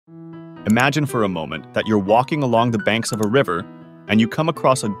Imagine for a moment that you're walking along the banks of a river and you come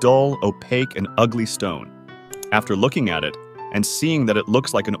across a dull, opaque, and ugly stone. After looking at it and seeing that it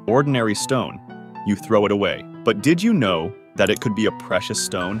looks like an ordinary stone, you throw it away. But did you know that it could be a precious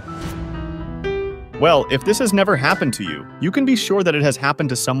stone? Well, if this has never happened to you, you can be sure that it has happened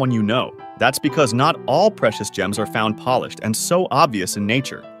to someone you know. That's because not all precious gems are found polished and so obvious in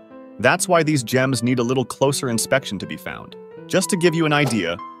nature. That's why these gems need a little closer inspection to be found. Just to give you an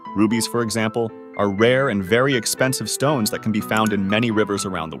idea, rubies, for example, are rare and very expensive stones that can be found in many rivers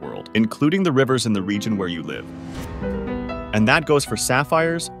around the world, including the rivers in the region where you live. And that goes for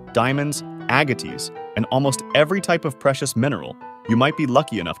sapphires, diamonds, agates, and almost every type of precious mineral you might be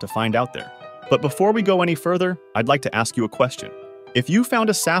lucky enough to find out there. But before we go any further, I'd like to ask you a question. If you found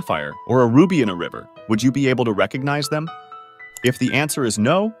a sapphire or a ruby in a river, would you be able to recognize them? If the answer is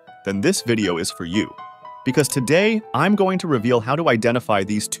no, then this video is for you. Because today, I'm going to reveal how to identify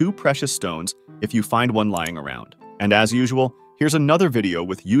these two precious stones if you find one lying around. And as usual, here's another video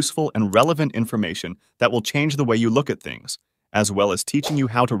with useful and relevant information that will change the way you look at things, as well as teaching you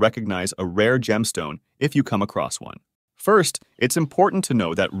how to recognize a rare gemstone if you come across one. First, it's important to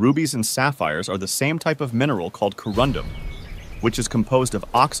know that rubies and sapphires are the same type of mineral called corundum, which is composed of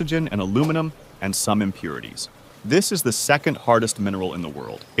oxygen and aluminum and some impurities. This is the second hardest mineral in the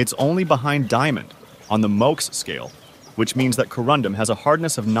world. It's only behind diamond on the Mohs scale, which means that corundum has a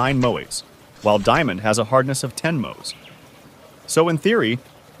hardness of 9 moes, while diamond has a hardness of 10 moes. So in theory,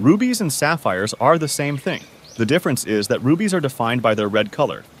 rubies and sapphires are the same thing. The difference is that rubies are defined by their red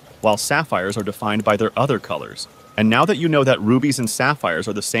color, while sapphires are defined by their other colors. And now that you know that rubies and sapphires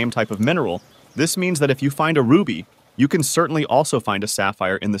are the same type of mineral, this means that if you find a ruby, you can certainly also find a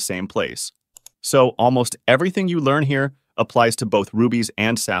sapphire in the same place. So almost everything you learn here applies to both rubies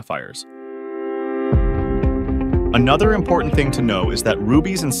and sapphires. Another important thing to know is that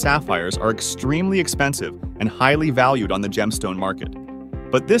rubies and sapphires are extremely expensive and highly valued on the gemstone market.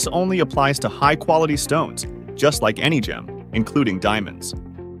 But this only applies to high-quality stones, just like any gem, including diamonds.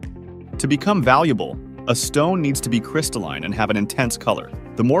 To become valuable, a stone needs to be crystalline and have an intense color.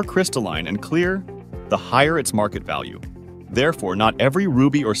 The more crystalline and clear, the higher its market value. Therefore, not every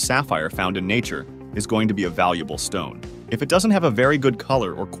ruby or sapphire found in nature is going to be a valuable stone. If it doesn't have a very good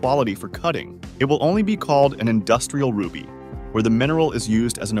color or quality for cutting, it will only be called an industrial ruby, where the mineral is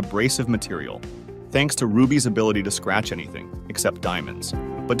used as an abrasive material, thanks to ruby's ability to scratch anything, except diamonds.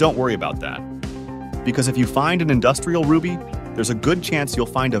 But don't worry about that, because if you find an industrial ruby, there's a good chance you'll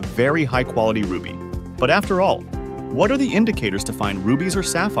find a very high-quality ruby. But after all, what are the indicators to find rubies or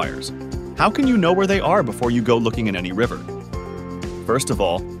sapphires? How can you know where they are before you go looking in any river? First of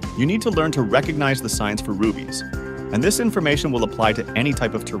all, you need to learn to recognize the signs for rubies, and this information will apply to any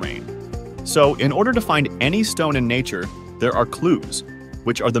type of terrain. So, in order to find any stone in nature, there are clues,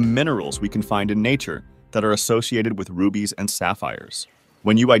 which are the minerals we can find in nature that are associated with rubies and sapphires.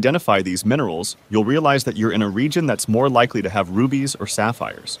 When you identify these minerals, you'll realize that you're in a region that's more likely to have rubies or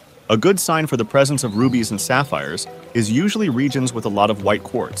sapphires. A good sign for the presence of rubies and sapphires is usually regions with a lot of white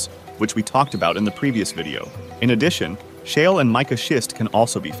quartz, which we talked about in the previous video. In addition, shale and mica schist can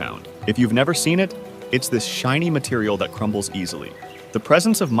also be found. If you've never seen it, it's this shiny material that crumbles easily. The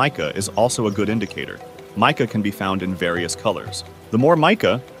presence of mica is also a good indicator. Mica can be found in various colors. The more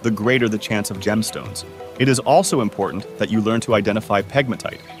mica, the greater the chance of gemstones. It is also important that you learn to identify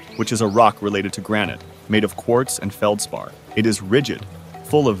pegmatite, which is a rock related to granite, made of quartz and feldspar. It is rigid,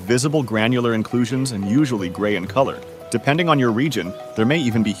 full of visible granular inclusions and usually gray in color. Depending on your region, there may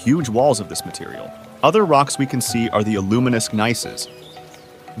even be huge walls of this material. Other rocks we can see are the aluminous gneisses.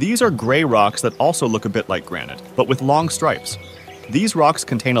 These are gray rocks that also look a bit like granite, but with long stripes. These rocks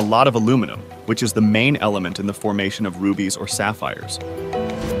contain a lot of aluminum, which is the main element in the formation of rubies or sapphires.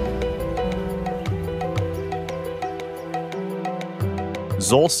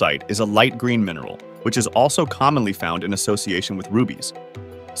 Zolcite is a light green mineral, which is also commonly found in association with rubies.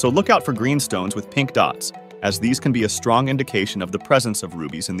 So look out for green stones with pink dots, as these can be a strong indication of the presence of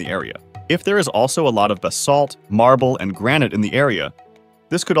rubies in the area. If there is also a lot of basalt, marble, and granite in the area,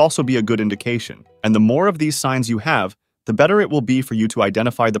 this could also be a good indication. And the more of these signs you have, the better it will be for you to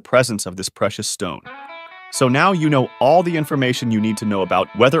identify the presence of this precious stone. So now you know all the information you need to know about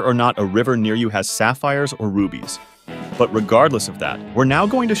whether or not a river near you has sapphires or rubies. But regardless of that, we're now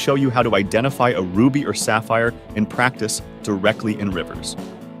going to show you how to identify a ruby or sapphire in practice directly in rivers.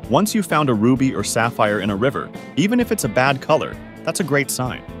 Once you've found a ruby or sapphire in a river, even if it's a bad color, that's a great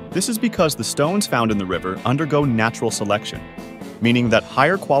sign. This is because the stones found in the river undergo natural selection, meaning that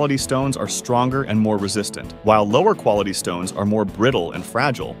higher quality stones are stronger and more resistant, while lower quality stones are more brittle and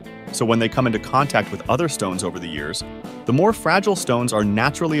fragile. So when they come into contact with other stones over the years, The more fragile stones are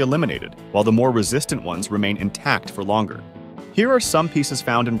naturally eliminated, while the more resistant ones remain intact for longer. Here are some pieces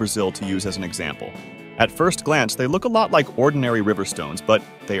found in Brazil to use as an example. At first glance, they look a lot like ordinary river stones, but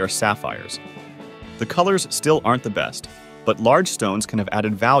they are sapphires. The colors still aren't the best, but large stones can have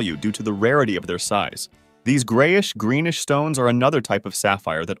added value due to the rarity of their size. These grayish-greenish stones are another type of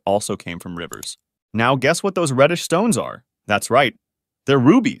sapphire that also came from rivers. Now guess what those reddish stones are? That's right, they're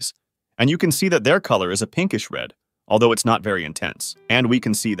rubies. And you can see that their color is a pinkish red, although it's not very intense. And we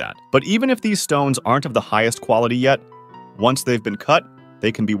can see that. But even if these stones aren't of the highest quality yet, once they've been cut,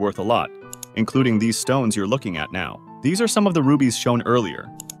 they can be worth a lot, including these stones you're looking at now. These are some of the rubies shown earlier,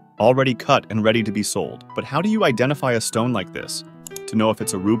 already cut and ready to be sold. But how do you identify a stone like this to know if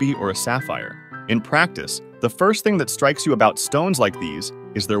it's a ruby or a sapphire? In practice, the first thing that strikes you about stones like these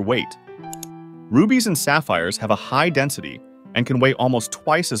is their weight. Rubies and sapphires have a high density and can weigh almost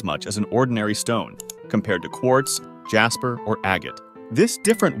twice as much as an ordinary stone, compared to quartz, jasper, or agate. This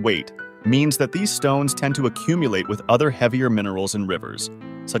different weight means that these stones tend to accumulate with other heavier minerals in rivers,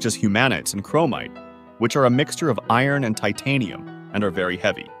 such as humanites and chromite, which are a mixture of iron and titanium and are very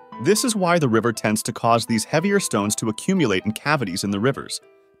heavy. This is why the river tends to cause these heavier stones to accumulate in cavities in the rivers,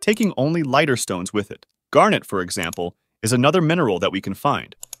 taking only lighter stones with it. Garnet, for example, is another mineral that we can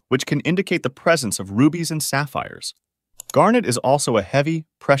find, which can indicate the presence of rubies and sapphires. Garnet is also a heavy,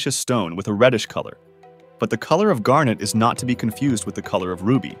 precious stone with a reddish color, but the color of garnet is not to be confused with the color of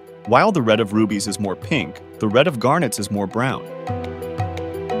ruby. While the red of rubies is more pink, the red of garnets is more brown.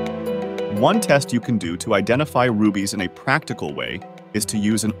 One test you can do to identify rubies in a practical way is to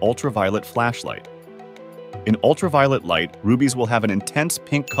use an ultraviolet flashlight. In ultraviolet light, rubies will have an intense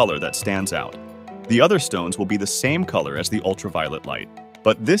pink color that stands out. The other stones will be the same color as the ultraviolet light,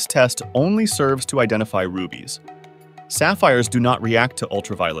 but this test only serves to identify rubies. Sapphires do not react to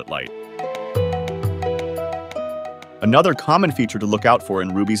ultraviolet light. Another common feature to look out for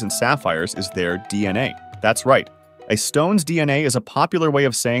in rubies and sapphires is their DNA. That's right. A stone's DNA is a popular way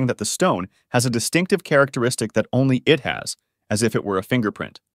of saying that the stone has a distinctive characteristic that only it has, as if it were a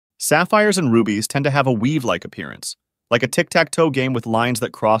fingerprint. Sapphires and rubies tend to have a weave-like appearance, like a tic-tac-toe game with lines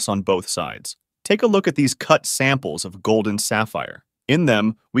that cross on both sides. Take a look at these cut samples of golden sapphire. In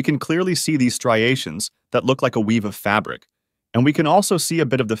them, we can clearly see these striations that look like a weave of fabric, and we can also see a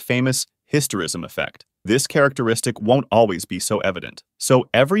bit of the famous hysterism effect. This characteristic won't always be so evident. So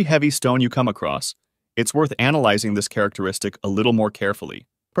every heavy stone you come across, it's worth analyzing this characteristic a little more carefully.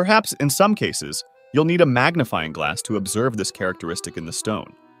 Perhaps in some cases, you'll need a magnifying glass to observe this characteristic in the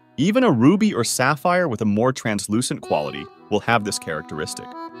stone. Even a ruby or sapphire with a more translucent quality will have this characteristic.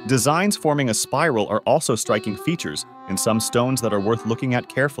 Designs forming a spiral are also striking features in some stones that are worth looking at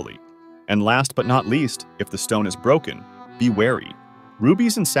carefully. And last but not least, if the stone is broken, be wary.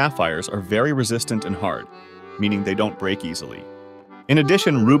 Rubies and sapphires are very resistant and hard, meaning they don't break easily. In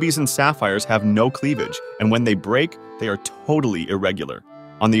addition, rubies and sapphires have no cleavage, and when they break, they are totally irregular.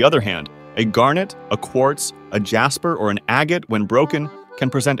 On the other hand, a garnet, a quartz, a jasper, or an agate, when broken, can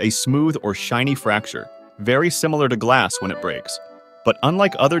present a smooth or shiny fracture, very similar to glass when it breaks. But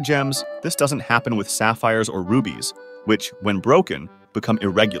unlike other gems, this doesn't happen with sapphires or rubies, which, when broken, become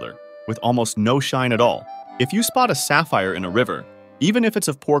irregular, with almost no shine at all. If you spot a sapphire in a river, even if it's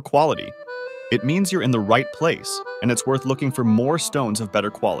of poor quality, it means you're in the right place, and it's worth looking for more stones of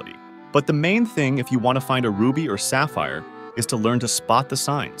better quality. But the main thing if you want to find a ruby or sapphire is to learn to spot the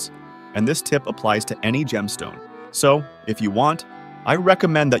signs, and this tip applies to any gemstone. So, if you want, I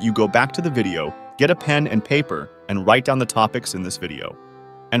recommend that you go back to the video, get a pen and paper, and write down the topics in this video.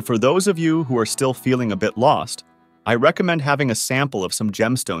 And for those of you who are still feeling a bit lost, I recommend having a sample of some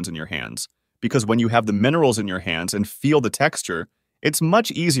gemstones in your hands, because when you have the minerals in your hands and feel the texture, it's much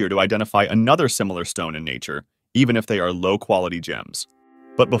easier to identify another similar stone in nature, even if they are low-quality gems.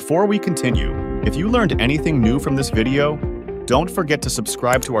 But before we continue, if you learned anything new from this video, don't forget to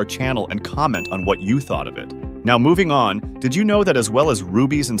subscribe to our channel and comment on what you thought of it. Now moving on, did you know that as well as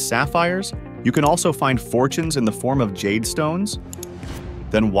rubies and sapphires, you can also find fortunes in the form of jade stones?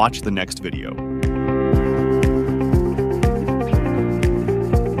 Then watch the next video.